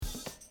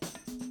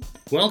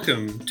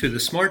Welcome to the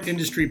Smart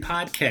Industry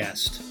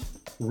Podcast,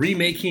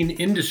 Remaking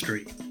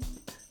Industry,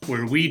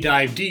 where we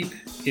dive deep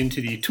into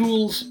the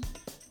tools,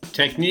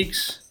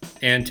 techniques,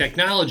 and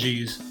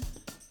technologies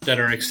that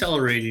are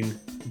accelerating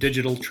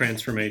digital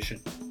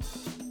transformation.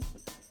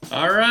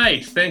 All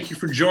right, thank you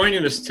for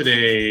joining us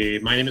today.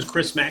 My name is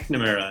Chris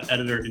McNamara,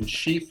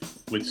 Editor-in-Chief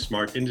with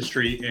Smart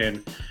Industry,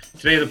 and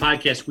today on the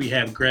podcast we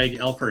have Greg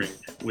Elfering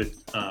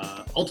with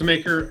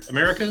Ultimaker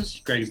Americas.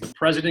 Greg is the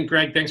president.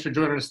 Greg, thanks for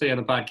joining us today on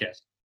the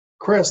podcast.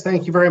 Chris,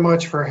 thank you very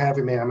much for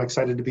having me. I'm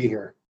excited to be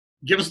here.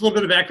 Give us a little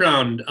bit of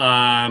background.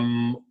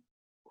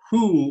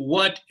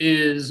 What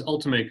is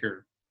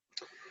Ultimaker?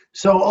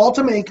 So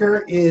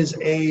Ultimaker is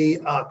a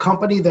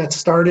company that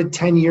started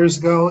 10 years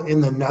ago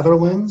in the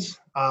Netherlands,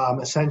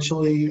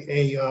 essentially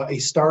a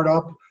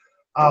startup.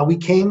 We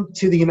came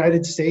to the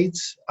United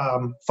States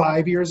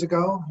 5 years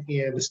ago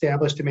and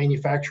established a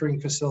manufacturing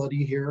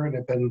facility here and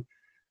have been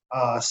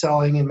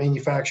selling and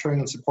manufacturing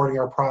and supporting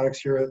our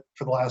products here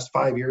for the last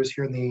 5 years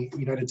here in the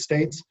United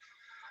States.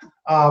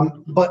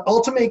 But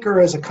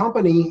Ultimaker as a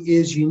company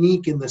is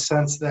unique in the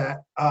sense that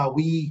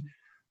we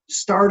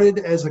started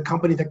as a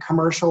company that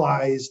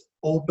commercialized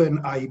open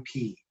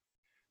IP.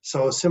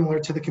 So similar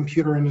to the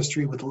computer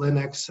industry with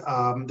Linux,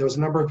 there was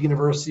a number of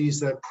universities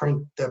that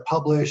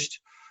published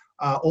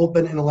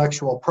open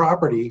intellectual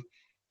property.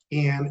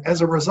 And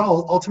as a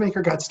result,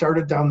 Ultimaker got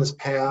started down this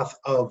path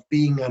of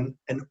being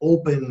an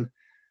open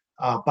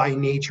by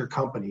nature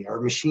company.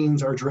 Our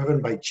machines are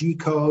driven by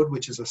G-code,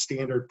 which is a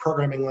standard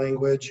programming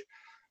language.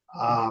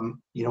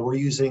 We're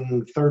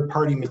using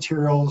third-party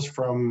materials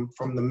from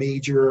the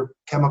major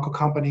chemical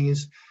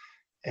companies,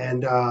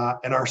 and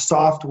our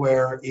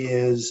software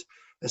is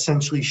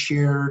essentially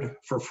shared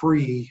for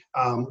free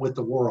with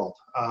the world.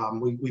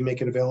 We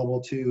make it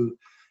available to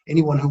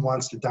anyone who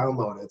wants to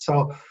download it.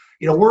 So,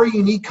 we're a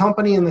unique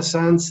company in the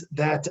sense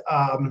that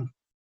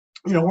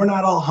we're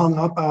not all hung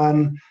up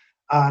on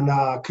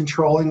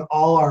controlling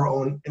all our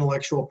own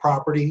intellectual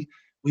property.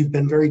 We've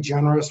been very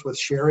generous with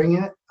sharing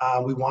it.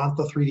 We want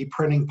the 3D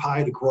printing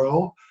pie to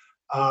grow.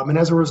 And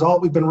as a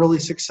result, we've been really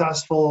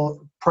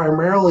successful,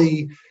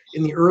 primarily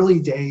in the early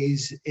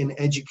days in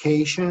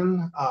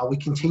education. We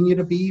continue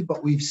to be,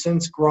 but we've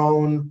since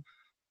grown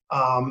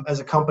as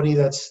a company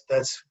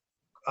that's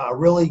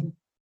really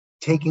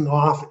taking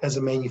off as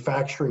a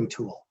manufacturing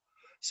tool.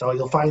 So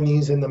you'll find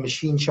these in the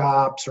machine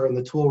shops or in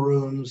the tool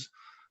rooms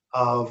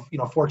of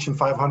Fortune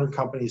 500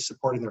 companies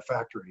supporting their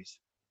factories.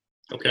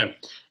 Okay,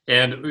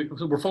 and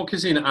we're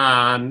focusing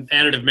on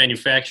additive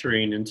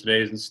manufacturing in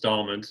today's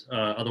installment,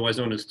 otherwise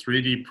known as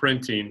 3D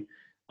printing,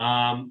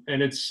 and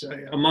it's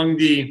among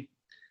the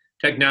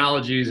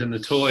technologies and the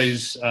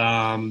toys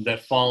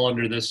that fall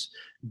under this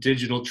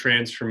digital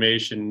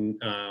transformation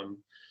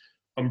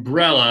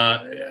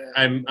umbrella.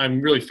 I'm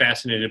really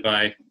fascinated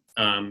by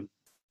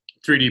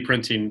 3D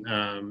printing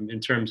in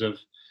terms of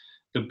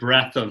the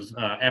breadth of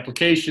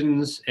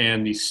applications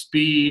and the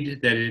speed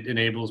that it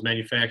enables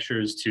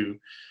manufacturers to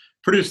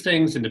produce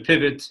things and to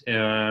pivot.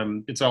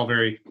 It's all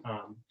very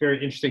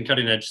interesting,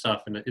 cutting edge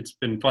stuff, and it's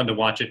been fun to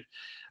watch it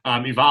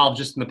evolve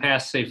just in the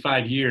past, say,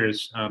 5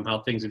 years,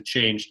 how things have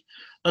changed.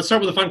 Let's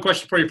start with a fun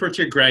question for you first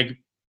here, Greg.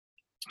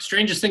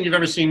 Strangest thing you've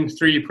ever seen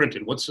 3D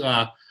printed? What's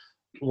the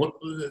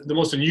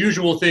most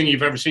unusual thing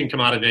you've ever seen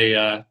come out of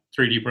a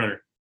 3D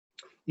printer?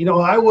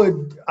 I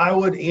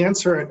would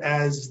answer it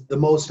as the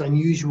most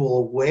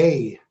unusual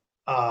way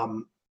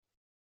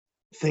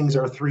things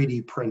are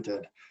 3D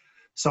printed.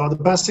 So the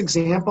best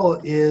example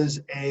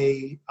is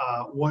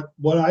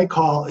what I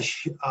call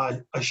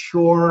a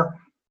shore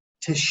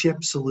to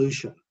ship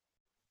solution,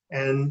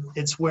 and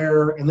it's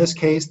where, in this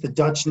case, the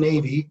Dutch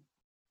Navy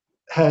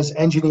has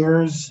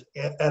engineers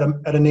at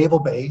a naval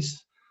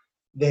base.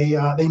 They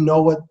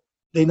know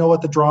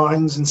what the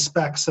drawings and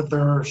specs of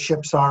their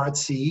ships are at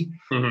sea.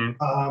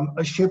 Mm-hmm.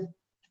 A ship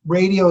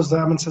radios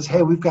them and says,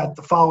 hey, we've got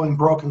the following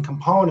broken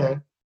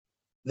component.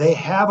 They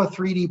have a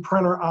 3D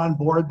printer on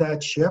board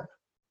that ship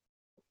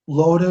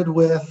loaded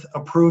with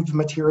approved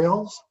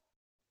materials.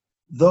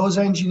 Those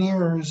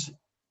engineers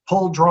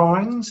pull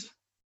drawings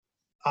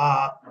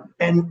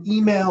and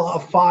email a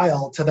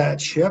file to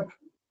that ship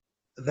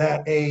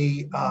that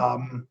a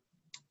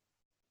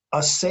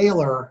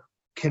sailor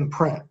can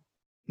print.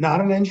 Not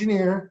an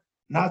engineer,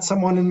 not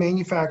someone in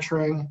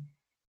manufacturing,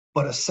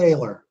 but a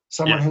sailor,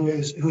 someone who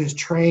is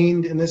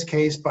trained, in this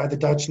case, by the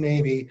Dutch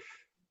Navy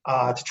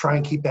to try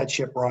and keep that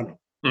ship running.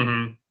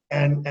 Mm-hmm.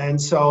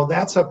 And so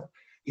that's the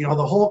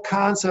whole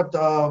concept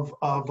of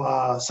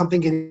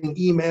something getting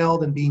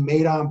emailed and being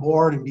made on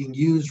board and being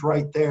used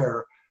right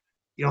there.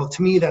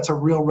 To me, that's a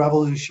real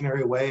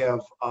revolutionary way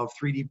of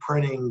 3D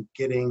printing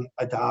getting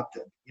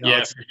adopted.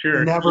 For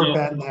sure. Never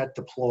been that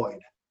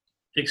deployed.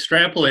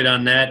 Extrapolate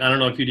on that. I don't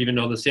know if you'd even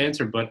know this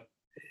answer, but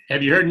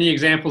have you heard any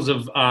examples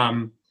of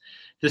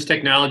this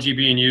technology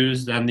being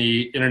used on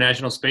the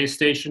International Space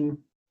Station?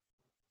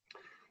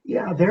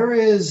 Yeah, there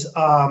is.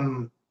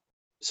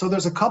 So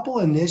there's a couple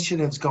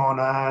initiatives going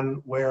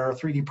on where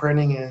 3D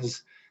printing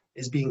is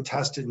being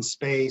tested in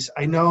space.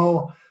 I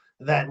know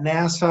that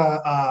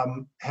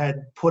NASA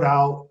had put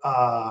out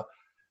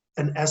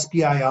an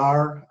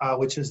SBIR,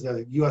 which is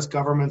the U.S.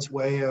 government's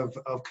way of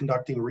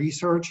conducting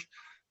research,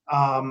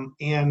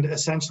 and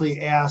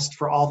essentially asked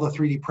for all the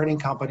 3D printing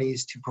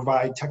companies to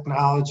provide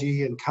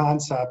technology and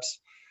concepts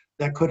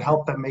that could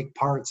help them make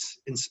parts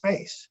in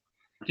space.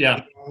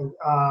 Yeah.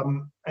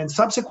 And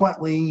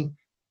subsequently,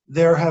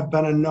 there have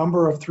been a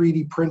number of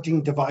 3D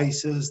printing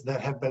devices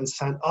that have been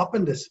sent up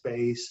into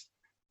space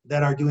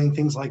that are doing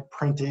things like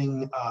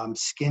printing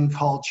skin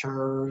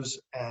cultures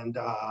and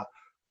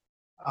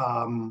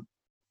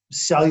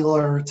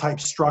cellular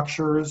type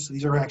structures.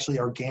 These are actually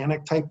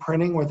organic type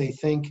printing, where they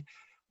think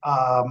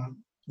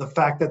the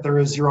fact that there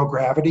is zero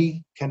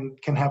gravity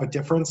can have a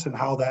difference in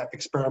how that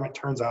experiment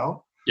turns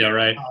out. Yeah,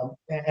 right.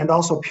 And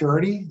also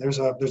purity. There's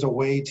a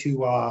way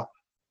to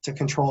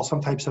control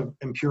some types of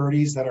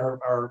impurities that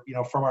are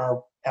from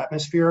our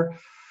atmosphere.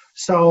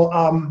 So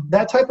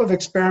that type of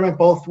experiment,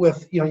 both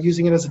with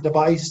using it as a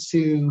device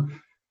to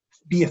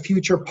be a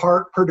future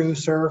part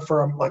producer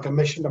for like a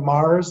mission to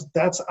Mars,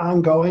 that's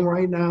ongoing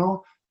right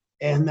now.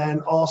 And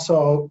then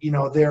also,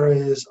 there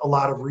is a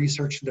lot of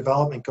research and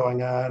development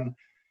going on,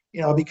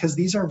 because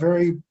these are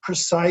very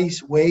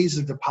precise ways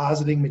of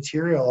depositing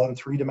material in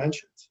 3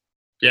 dimensions.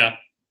 Yeah,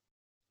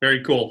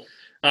 very cool.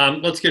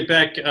 Let's get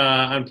back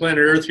on planet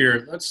Earth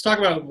here. Let's talk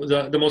about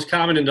the most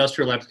common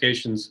industrial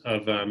applications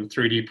of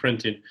 3D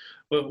printing.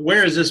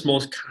 Where is this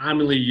most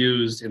commonly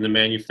used in the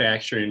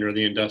manufacturing or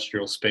the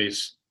industrial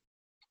space?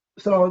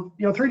 So,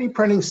 3D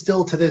printing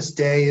still to this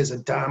day is a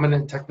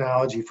dominant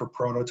technology for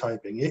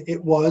prototyping.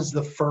 It was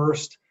the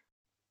first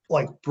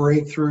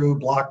breakthrough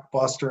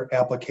blockbuster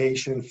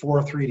application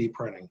for 3D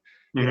printing.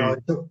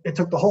 Mm-hmm. It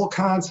took the whole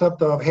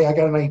concept of, hey, I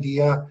got an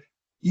idea.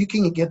 You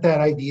can get that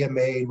idea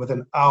made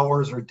within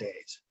hours or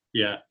days.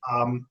 Yeah.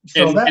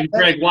 So and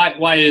Greg,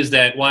 why is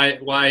that? Why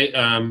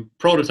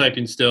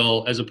prototyping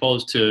still, as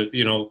opposed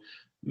to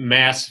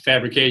mass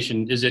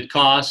fabrication? Is it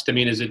cost? I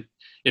mean,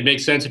 it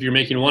makes sense if you're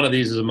making one of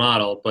these as a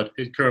model, but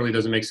it currently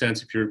doesn't make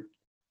sense if you're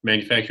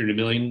manufacturing 1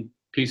 million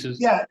pieces.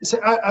 Yeah, so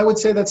I would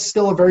say that's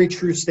still a very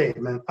true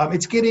statement.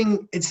 It's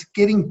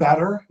getting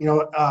better.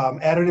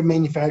 Additive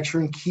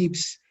manufacturing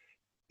keeps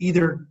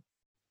either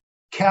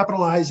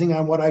capitalizing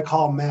on what I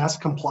call mass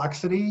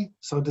complexity.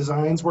 So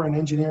designs where an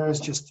engineer has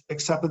just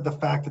accepted the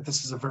fact that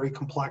this is a very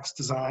complex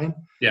design.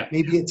 Yeah.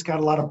 Maybe it's got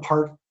a lot of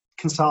part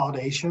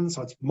consolidation,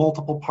 so it's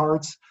multiple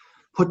parts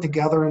put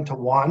together into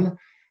one.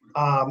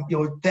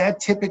 That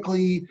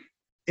typically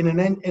in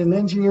an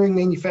engineering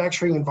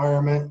manufacturing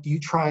environment, you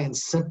try and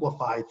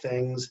simplify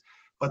things,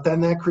 but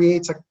then that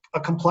creates a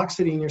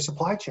complexity in your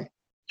supply chain.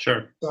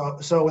 Sure.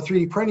 So with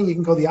 3D printing, you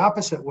can go the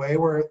opposite way,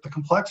 where the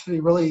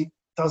complexity really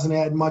doesn't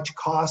add much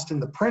cost in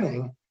the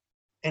printing,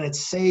 and it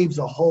saves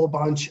a whole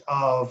bunch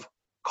of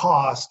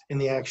cost in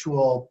the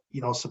actual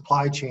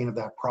supply chain of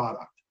that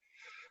product.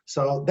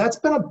 So that's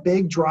been a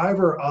big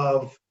driver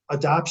of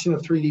adoption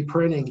of 3D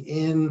printing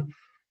in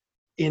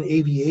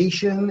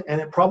aviation, and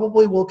it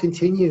probably will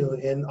continue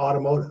in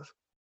automotive.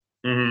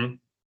 Mm-hmm.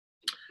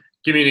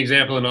 Give me an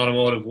example in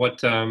automotive.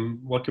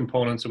 What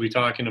components are we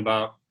talking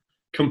about?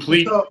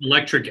 Complete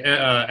electric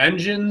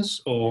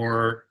engines,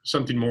 or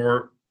something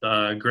more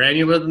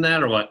granular than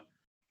that, or what?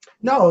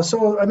 No,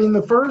 so I mean,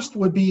 the first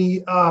would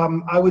be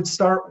I would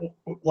start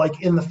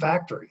in the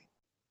factory,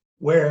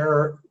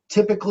 where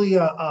typically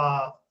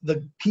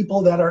the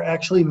people that are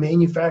actually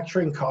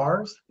manufacturing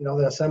cars,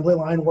 the assembly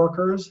line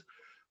workers,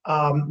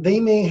 they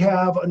may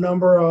have a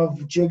number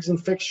of jigs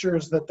and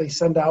fixtures that they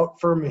send out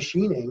for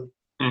machining.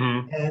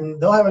 Mm-hmm.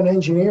 And they'll have an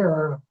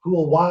engineer who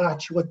will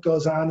watch what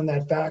goes on in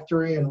that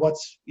factory and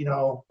what's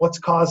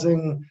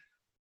causing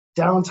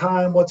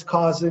downtime, what's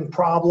causing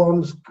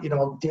problems,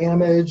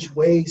 damage,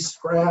 waste,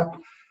 scrap.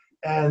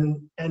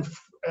 And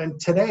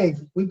today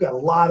we've got a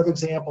lot of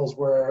examples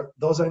where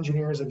those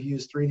engineers have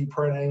used 3D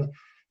printing.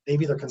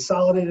 They've either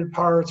consolidated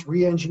parts,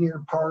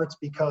 re-engineered parts,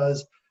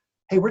 because,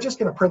 hey, we're just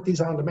going to print these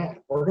on demand.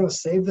 We're going to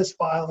save this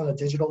file in a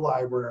digital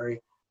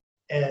library,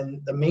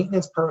 and the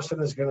maintenance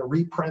person is going to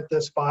reprint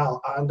this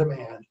file on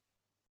demand.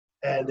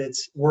 And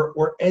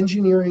we're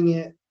engineering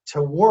it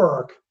to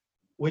work,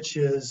 which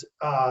is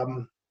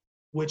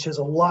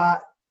a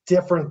lot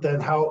different than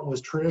how it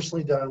was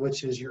traditionally done,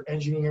 which is you're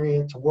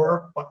engineering it to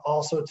work, but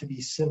also to be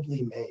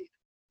simply made.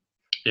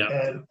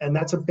 Yeah. And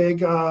that's a big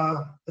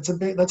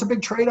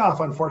trade-off,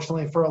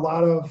 unfortunately, for a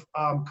lot of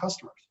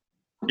customers.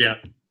 Yeah.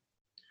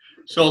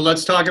 So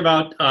let's talk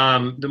about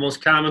the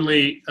most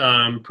commonly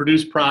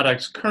produced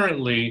products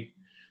currently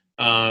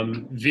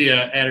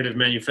via additive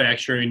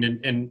manufacturing,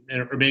 and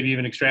or maybe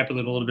even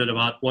extrapolate a little bit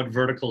about what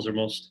verticals are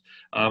most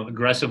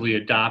aggressively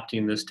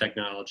adopting this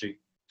technology.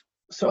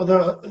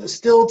 So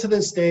still to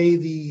this day,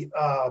 the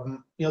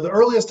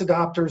earliest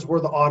adopters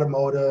were the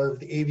automotive,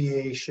 the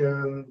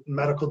aviation,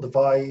 medical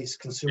device,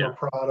 consumer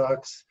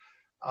products,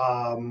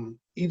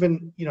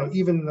 even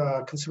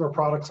consumer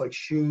products like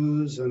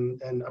shoes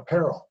and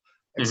apparel,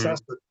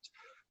 accessories.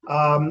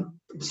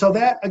 So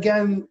that,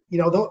 again,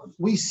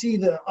 we see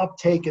the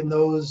uptake in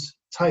those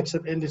types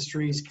of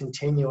industries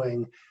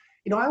continuing.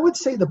 I would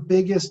say the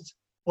biggest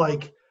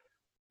like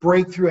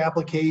breakthrough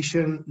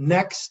application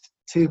next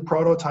to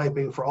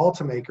prototyping for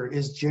Ultimaker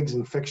is jigs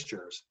and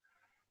fixtures.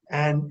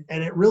 And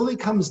it really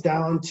comes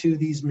down to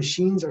these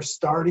machines are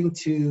starting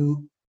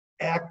to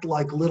act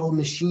like little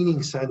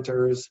machining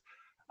centers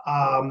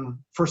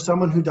for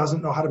someone who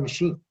doesn't know how to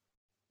machine.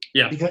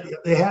 Yeah. Because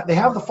they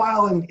have the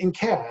file in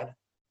CAD.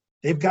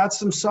 They've got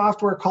some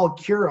software called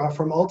Cura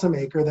from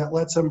Ultimaker that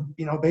lets them,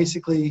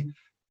 basically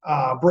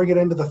bring it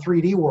into the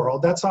 3D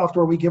world. That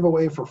software we give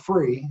away for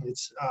free.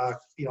 It's,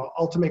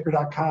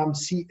 ultimaker.com.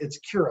 It's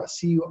Cura,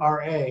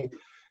 C-U-R-A.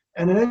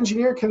 And an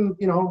engineer can,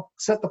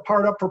 set the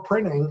part up for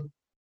printing.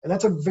 And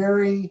that's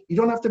you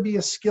don't have to be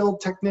a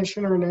skilled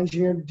technician or an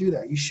engineer to do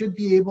that. You should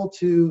be able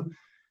to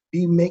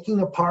be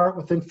making a part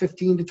within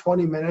 15 to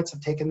 20 minutes of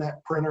taking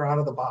that printer out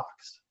of the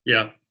box.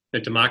 Yeah,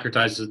 it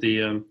democratizes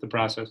the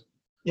process.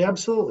 Yeah,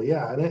 absolutely.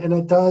 Yeah, and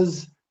it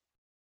does.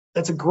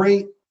 That's a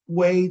great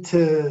way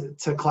to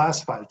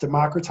classify it.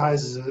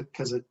 Democratizes it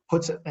because it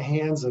puts it in the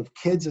hands of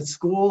kids at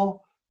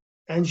school,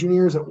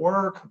 engineers at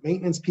work,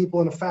 maintenance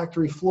people on a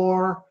factory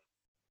floor.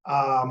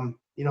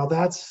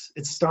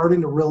 It's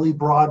starting to really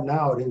broaden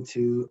out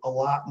into a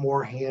lot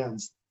more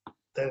hands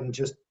than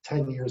just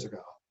 10 years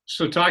ago.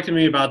 So talk to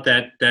me about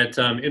that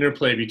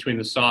interplay between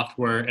the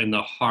software and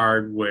the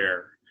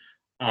hardware.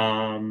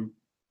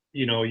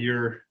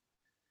 You're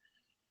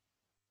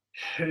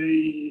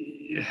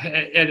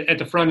at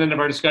the front end of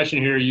our discussion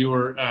here, you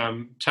were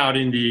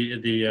touting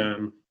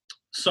the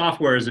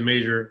software as a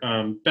major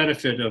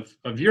benefit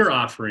of your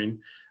offering.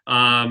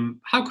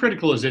 How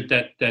critical is it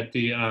that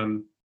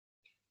the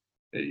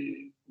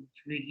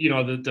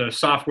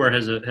software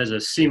has a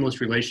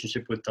seamless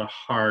relationship with the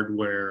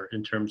hardware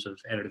in terms of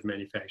additive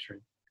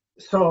manufacturing?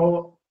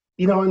 So,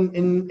 in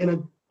a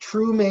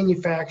true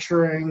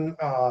manufacturing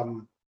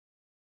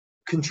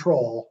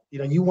control,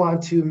 you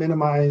want to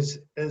minimize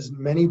as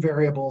many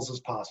variables as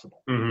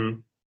possible. Mm-hmm.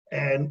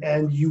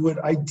 And you would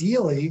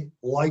ideally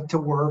like to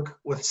work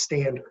with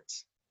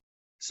standards.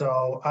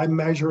 So I'm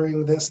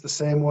measuring this the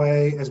same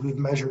way as we've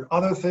measured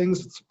other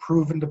things. It's a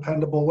proven,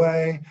 dependable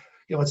way.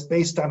 It's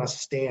based on a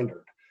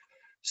standard.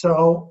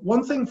 So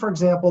one thing, for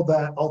example,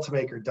 that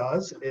Ultimaker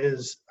does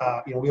is,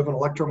 we have an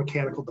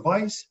electromechanical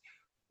device.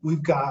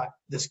 We've got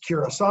this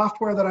Cura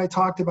software that I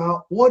talked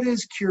about. What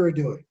is Cura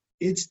doing?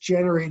 It's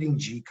generating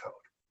G-code.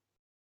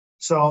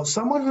 So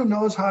someone who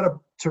knows how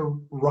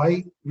to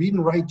read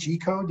and write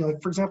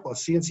G-code, for example, a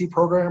CNC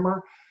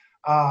programmer,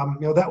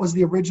 that was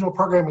the original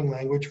programming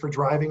language for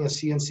driving a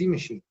CNC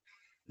machine.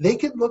 They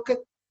could look at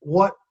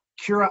what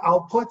Cura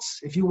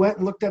outputs. If you went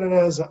and looked at it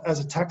as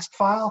a text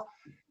file,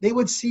 they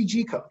would see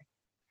G-code.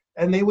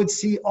 And they would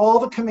see all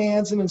the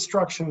commands and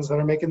instructions that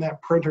are making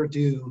that printer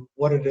do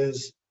what it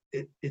is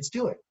it's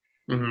doing.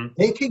 Mm-hmm.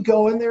 They could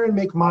go in there and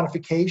make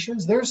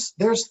modifications. There's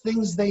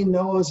things they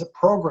know as a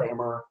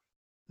programmer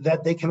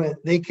that they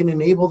can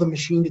enable the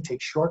machine to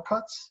take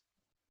shortcuts.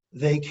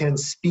 They can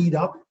speed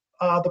up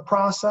the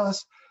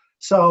process.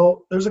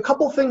 So there's a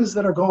couple things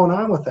that are going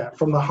on with that,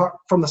 from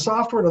the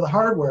software to the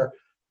hardware.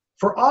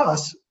 For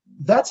us,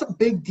 that's a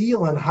big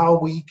deal in how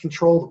we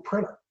control the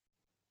printer.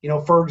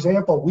 For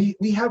example,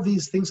 we have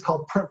these things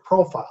called print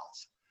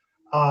profiles.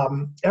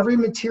 Every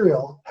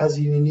material has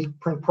a unique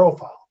print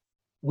profile.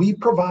 We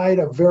provide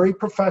a very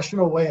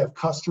professional way of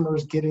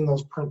customers getting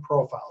those print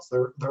profiles.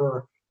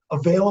 They're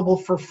available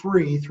for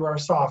free through our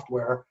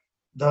software.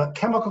 The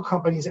chemical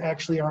companies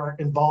actually aren't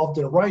involved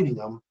in writing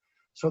them,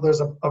 so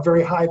there's a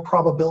very high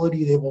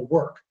probability they will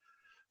work.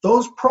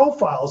 Those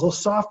profiles, those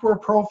software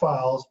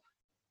profiles,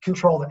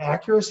 control the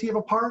accuracy of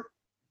a part.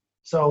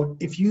 So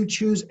if you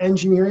choose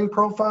engineering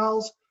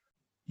profiles,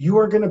 you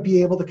are going to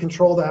be able to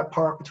control that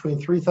part between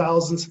 3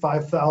 thousandths,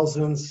 5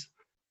 thousandths,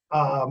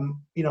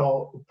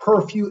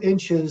 per few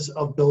inches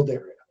of build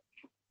area.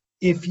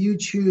 If you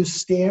choose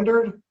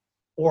standard,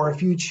 or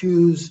if you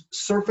choose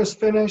surface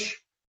finish,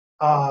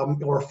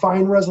 or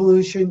fine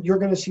resolution, you're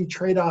going to see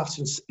trade-offs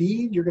in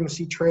speed. You're going to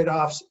see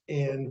trade-offs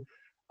in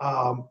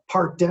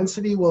part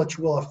density, which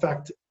will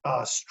affect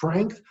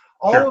strength.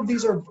 All Sure. of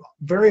these are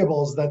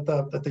variables that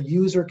the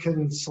user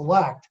can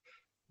select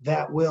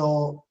that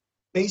will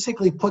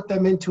basically put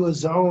them into a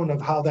zone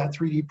of how that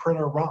 3D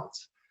printer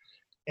runs.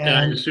 And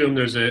I assume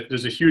there's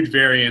a huge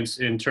variance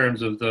in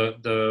terms of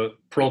the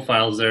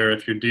profiles there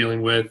if you're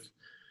dealing with,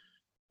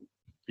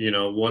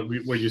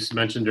 what you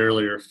mentioned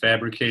earlier,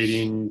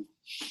 fabricating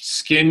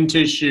skin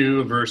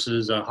tissue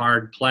versus a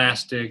hard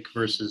plastic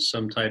versus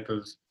some type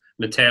of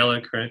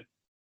metallic, right?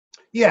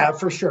 Yeah,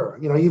 for sure.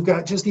 You've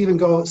got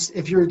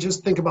if you're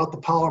just think about the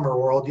polymer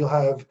world, you'll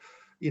have,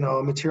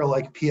 a material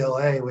like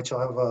PLA, which will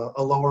have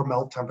a lower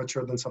melt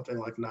temperature than something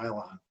like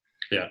nylon.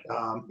 Yeah.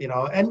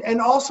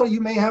 And also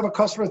you may have a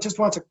customer that just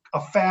wants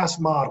a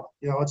fast model.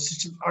 It's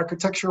just an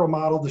architectural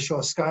model to show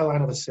a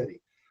skyline of a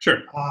city. Sure.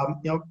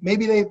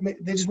 Maybe they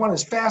just want it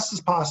as fast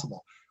as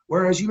possible.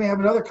 Whereas you may have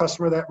another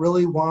customer that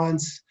really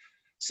wants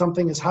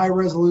something as high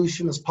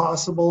resolution as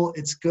possible.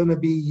 It's going to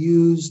be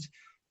used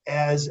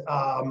as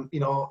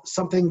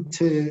something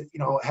to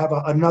have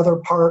another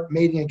part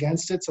mating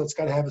against it, so it's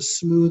got to have a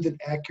smooth and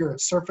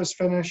accurate surface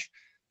finish.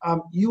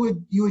 You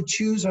would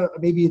choose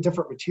maybe a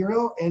different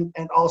material and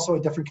also a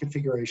different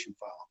configuration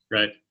file.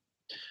 Right.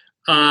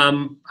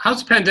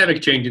 How's the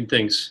pandemic changing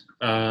things?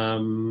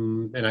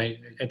 And I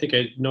think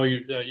I know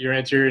your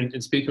answer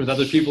in speaking with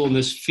other people in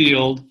this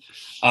field.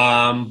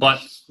 But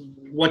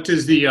what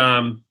is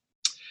the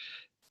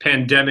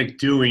pandemic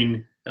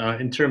doing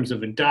in terms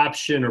of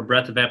adoption or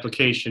breadth of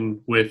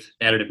application with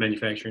additive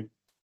manufacturing?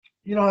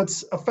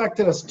 It's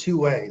affected us two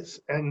ways.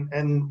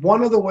 And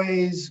one of the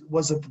ways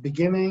was at the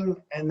beginning,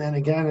 and then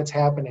again, it's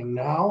happening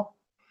now.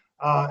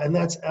 And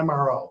that's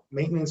MRO,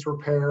 maintenance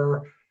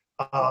repair.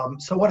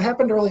 So what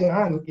happened early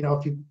on,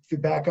 if you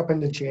back up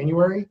into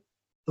January,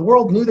 the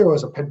world knew there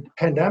was a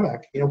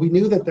pandemic. We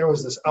knew that there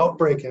was this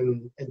outbreak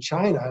in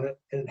China,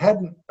 and it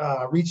hadn't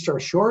reached our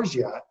shores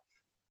yet.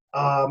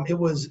 It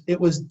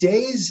was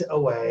days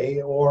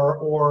away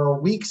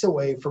or weeks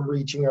away from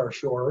reaching our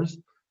shores.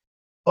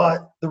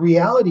 But the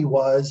reality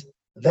was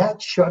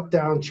that shut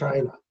down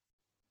China.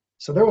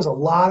 So there was a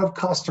lot of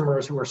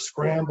customers who were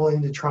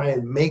scrambling to try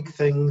and make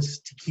things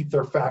to keep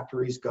their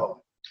factories going.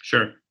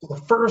 Sure.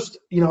 The first,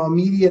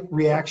 immediate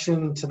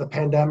reaction to the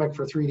pandemic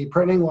for 3D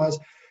printing was,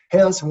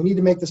 hey, listen, we need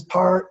to make this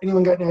part.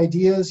 Anyone got any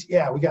ideas?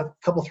 Yeah, we got a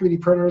couple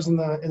 3D printers in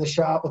the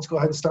shop. Let's go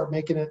ahead and start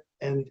making it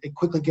and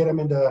quickly get them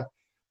into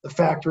the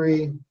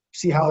factory,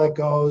 see how that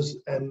goes,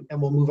 and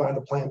we'll move on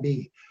to plan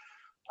B.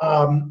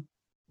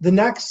 The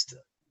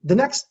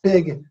next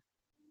big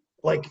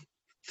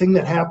thing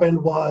that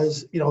happened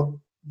was,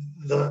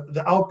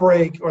 the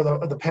outbreak or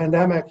the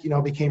pandemic,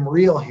 became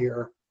real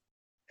here,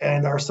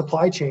 and our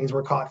supply chains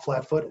were caught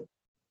flat-footed.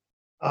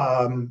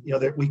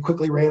 That we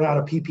quickly ran out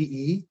of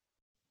PPE.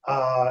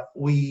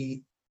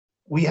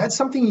 We had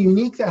something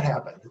unique that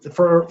happened.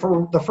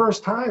 For the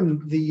first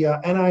time, the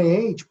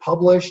NIH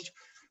published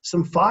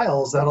some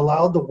files that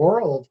allowed the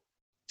world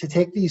to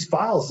take these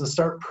files and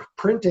start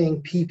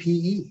printing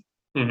PPE.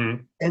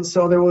 Mm-hmm. And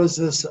so there was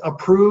this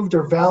approved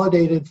or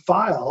validated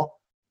file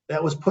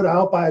that was put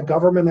out by a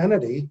government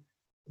entity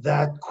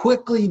that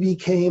quickly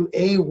became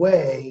a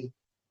way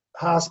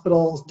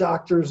hospitals,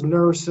 doctors,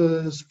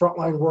 nurses,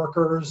 frontline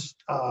workers.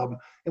 And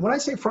when I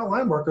say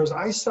frontline workers,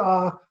 I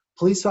saw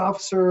police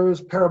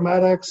officers,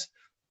 paramedics,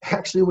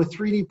 actually with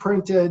 3D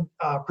printed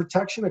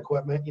protection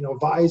equipment,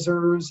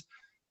 visors,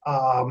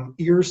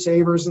 ear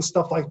savers and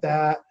stuff like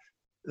that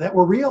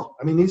were real.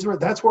 I mean,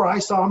 that's where I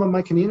saw them in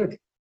my community.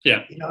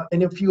 Yeah.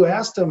 And if you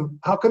asked them,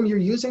 how come you're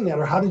using that,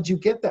 or how did you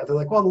get that? They're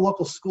like, well, the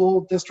local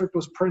school district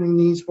was printing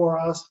these for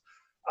us.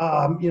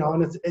 And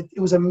it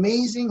was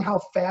amazing how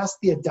fast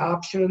the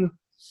adoption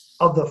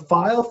of the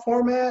file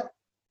format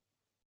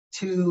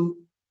to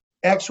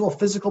actual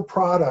physical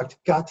product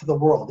got to the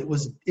world. It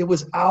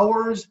was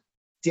hours,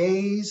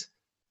 days,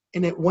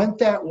 and it went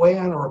that way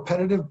on a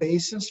repetitive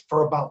basis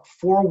for about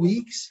 4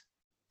 weeks.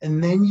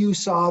 And then you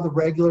saw the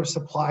regular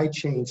supply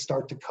chain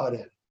start to cut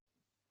in.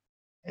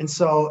 And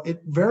so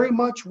it very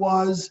much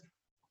was,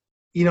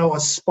 a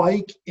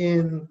spike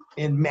in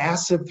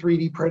massive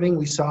 3D printing.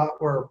 We saw it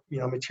where,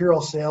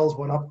 material sales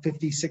went up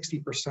 50,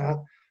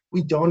 60%.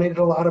 We donated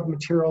a lot of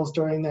materials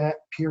during that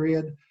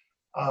period.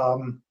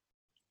 So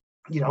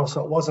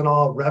it wasn't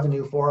all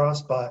revenue for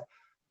us, but,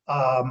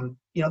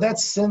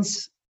 that's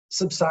since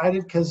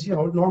subsided because,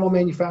 normal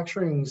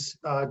manufacturing's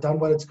done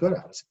what it's good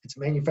at. It's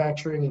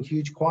manufacturing in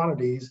huge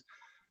quantities.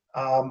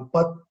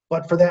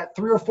 But for that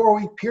 3 or 4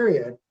 week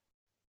period,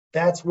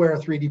 that's where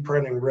 3D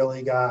printing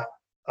really got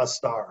a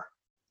star.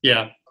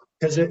 Yeah.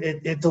 Because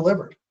it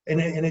delivered.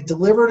 And it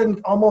delivered in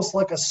almost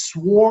like a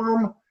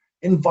swarm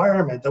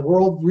environment. The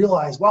world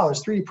realized, wow,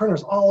 there's 3D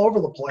printers all over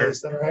the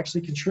place that are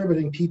actually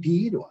contributing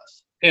PPE to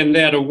us. And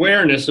that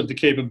awareness of the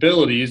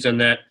capabilities and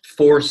that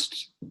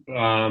forced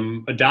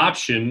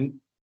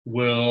adoption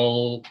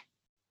will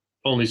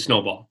only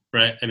snowball,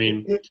 right? I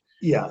mean,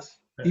 yes.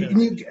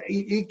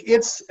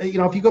 It's,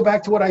 if you go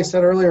back to what I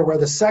said earlier, where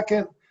the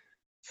second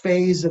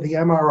phase of the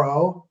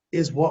MRO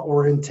is what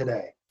we're in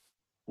today,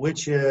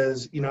 which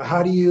is,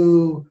 how do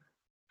you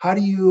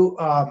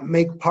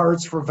make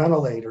parts for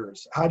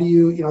ventilators? How do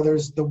you,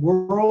 the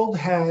world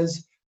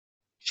has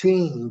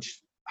changed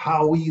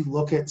how we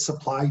look at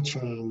supply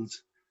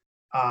chains,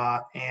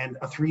 and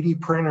a 3D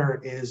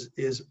printer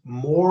is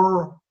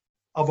more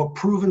of a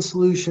proven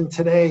solution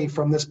today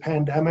from this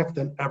pandemic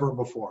than ever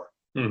before.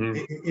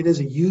 Mm-hmm. It is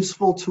a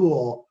useful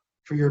tool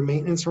for your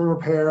maintenance and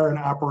repair and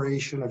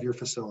operation of your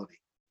facility.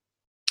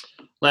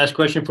 Last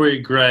question for you,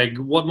 Greg.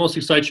 What most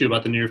excites you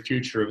about the near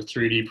future of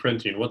 3D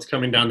printing? What's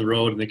coming down the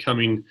road in the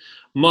coming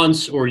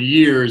months or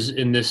years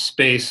in this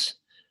space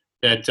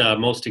that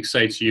most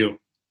excites you?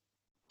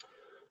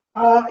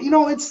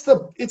 It's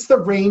the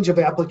range of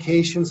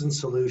applications and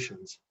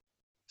solutions.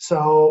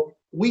 So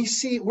we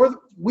see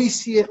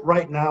it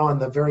right now on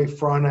the very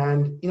front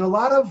end. A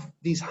lot of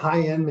these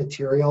high-end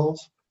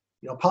materials,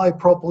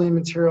 polypropylene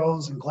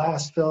materials and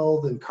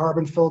glass-filled and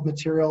carbon-filled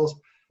materials.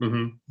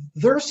 Mm-hmm.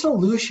 They're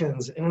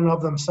solutions in and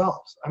of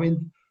themselves. I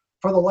mean,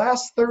 for the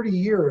last 30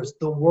 years,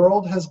 the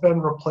world has been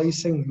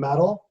replacing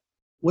metal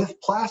with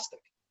plastic.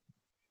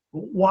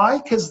 Why?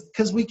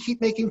 Because we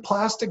keep making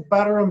plastic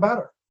better and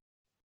better.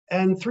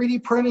 And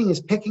 3D printing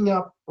is picking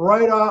up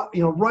right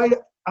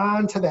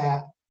onto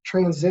that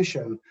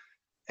transition.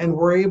 And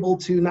we're able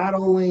to not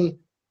only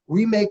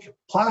remake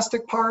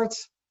plastic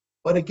parts,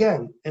 but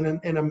again, in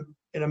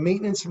a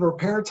maintenance and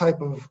repair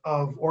type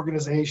of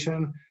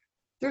organization,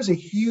 there's a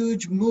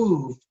huge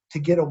move to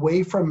get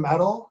away from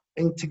metal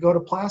and to go to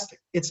plastic.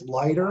 It's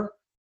lighter.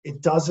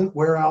 It doesn't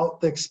wear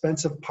out the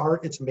expensive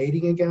part it's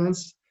mating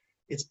against.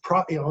 It's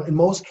in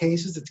most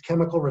cases, it's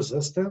chemical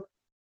resistant.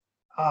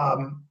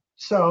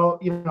 So,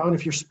 and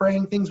if you're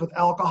spraying things with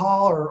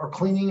alcohol or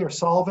cleaning or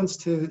solvents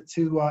to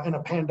in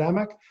a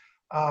pandemic,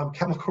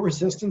 chemical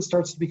resistance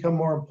starts to become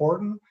more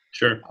important.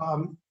 Sure.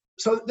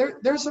 So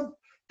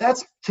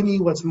that's to me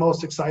what's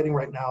most exciting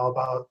right now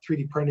about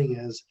 3D printing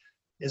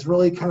is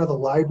really kind of the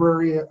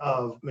library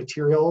of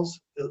materials,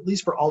 at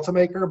least for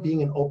Ultimaker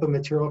being an open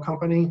material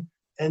company,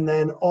 and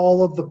then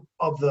all of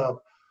the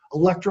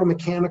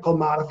electromechanical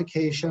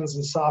modifications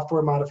and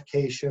software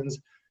modifications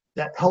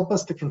that help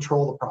us to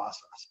control the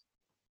process.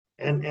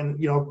 And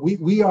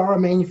we are a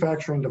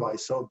manufacturing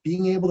device, so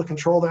being able to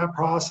control that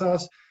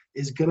process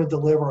is going to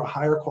deliver a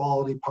higher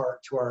quality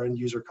part to our end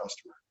user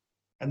customer.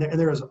 And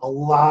there is a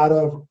lot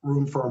of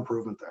room for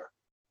improvement there.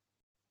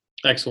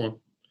 Excellent.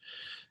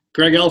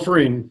 Greg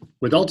Elferine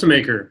with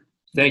Ultimaker,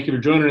 thank you for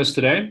joining us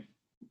today.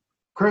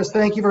 Chris,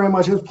 thank you very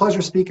much. It was a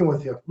pleasure speaking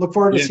with you. Look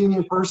forward to seeing you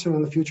in person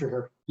in the future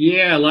here.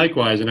 Yeah,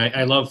 likewise. And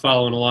I love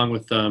following along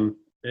with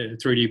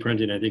 3D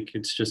printing. I think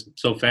it's just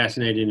so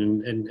fascinating.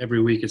 And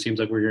every week it seems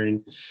like we're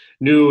hearing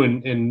new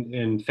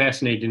and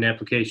fascinating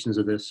applications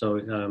of this. So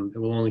it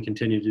will only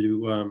continue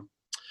to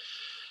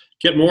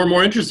get more and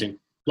more interesting.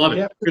 Love it.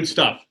 Yeah. Good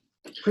stuff.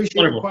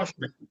 Appreciate your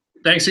question.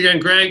 Thanks again,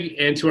 Greg.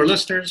 And to our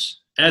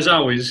listeners, as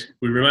always,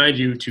 we remind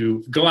you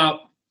to go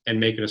out and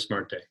make it a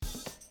smart day.